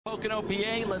Pocono,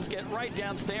 PA. Let's get right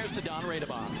downstairs to Don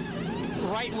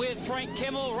Radebach. Right with Frank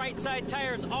Kimmel, right side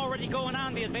tires already going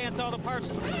on. The Advance Auto Parts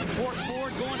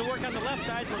Ford going to work on the left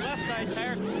side for left side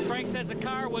tires. Frank says the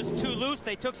car was too loose.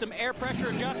 They took some air pressure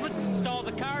adjustments, stalled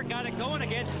the car, got it going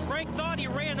again. Frank thought he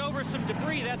ran over some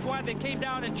debris. That's why they came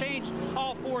down and changed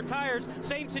all four tires.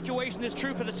 Same situation is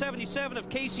true for the 77 of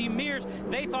Casey Mears.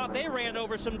 They thought they ran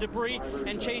over some debris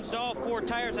and changed all four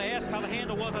tires. I asked how the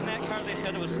handle was on that car. They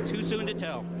said it was too soon to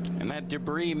tell. And that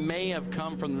debris may have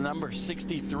come from the number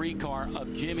 63 car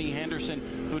of Jimmy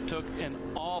Henderson, who took an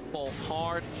awful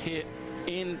hard hit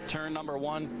in turn number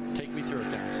 1. Take me through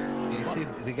it, guys. You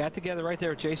see, they got together right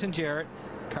there with Jason Jarrett.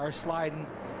 Car sliding.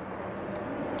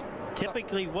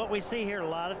 Typically, what we see here a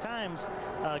lot of times,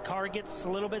 a car gets a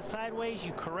little bit sideways,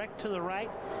 you correct to the right,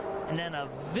 and then a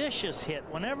vicious hit.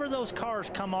 Whenever those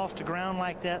cars come off the ground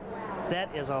like that,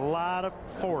 that is a lot of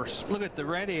force. Look at the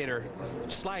radiator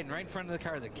sliding right in front of the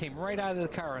car that came right out of the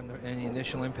car in the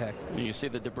initial impact. You see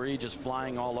the debris just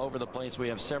flying all over the place. We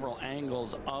have several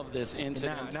angles of this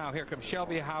incident. Now here comes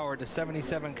Shelby Howard, the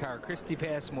 77 car, Christy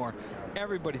Passmore.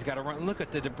 Everybody's got to run. Look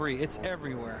at the debris. It's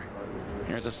everywhere.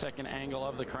 Here's a second angle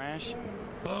of the crash.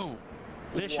 Boom.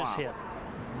 Vicious hit.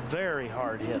 Very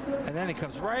hard hit. And then he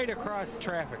comes right across the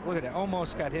traffic. Look at it.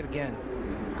 Almost got hit again.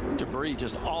 Debris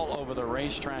just all over the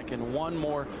racetrack. And one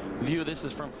more view. This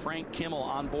is from Frank Kimmel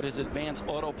on board his Advance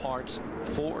Auto Parts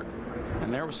Ford.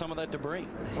 And there was some of that debris.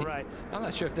 Right. I'm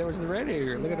not sure if that was the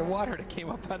radiator. Look at the water that came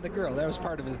up on the grill. That was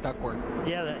part of his ductwork.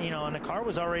 Yeah, you know, and the car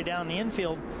was already down the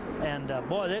infield. And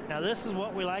boy, now this is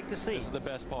what we like to see. This is the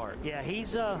best part. Yeah, he's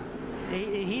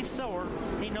sore.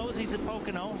 He knows he's at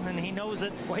Pocono, and he knows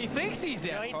that. Well, he thinks he's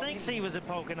at. He thinks he was at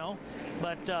Pocono,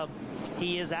 but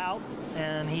he is out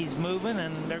and he's moving,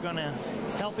 and they're going to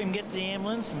help him get to the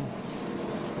ambulance.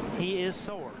 And he is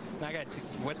sore.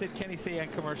 What did Kenny say on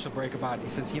commercial break about it? He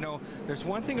says, you know, there's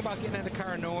one thing about getting in the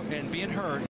car and being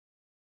hurt.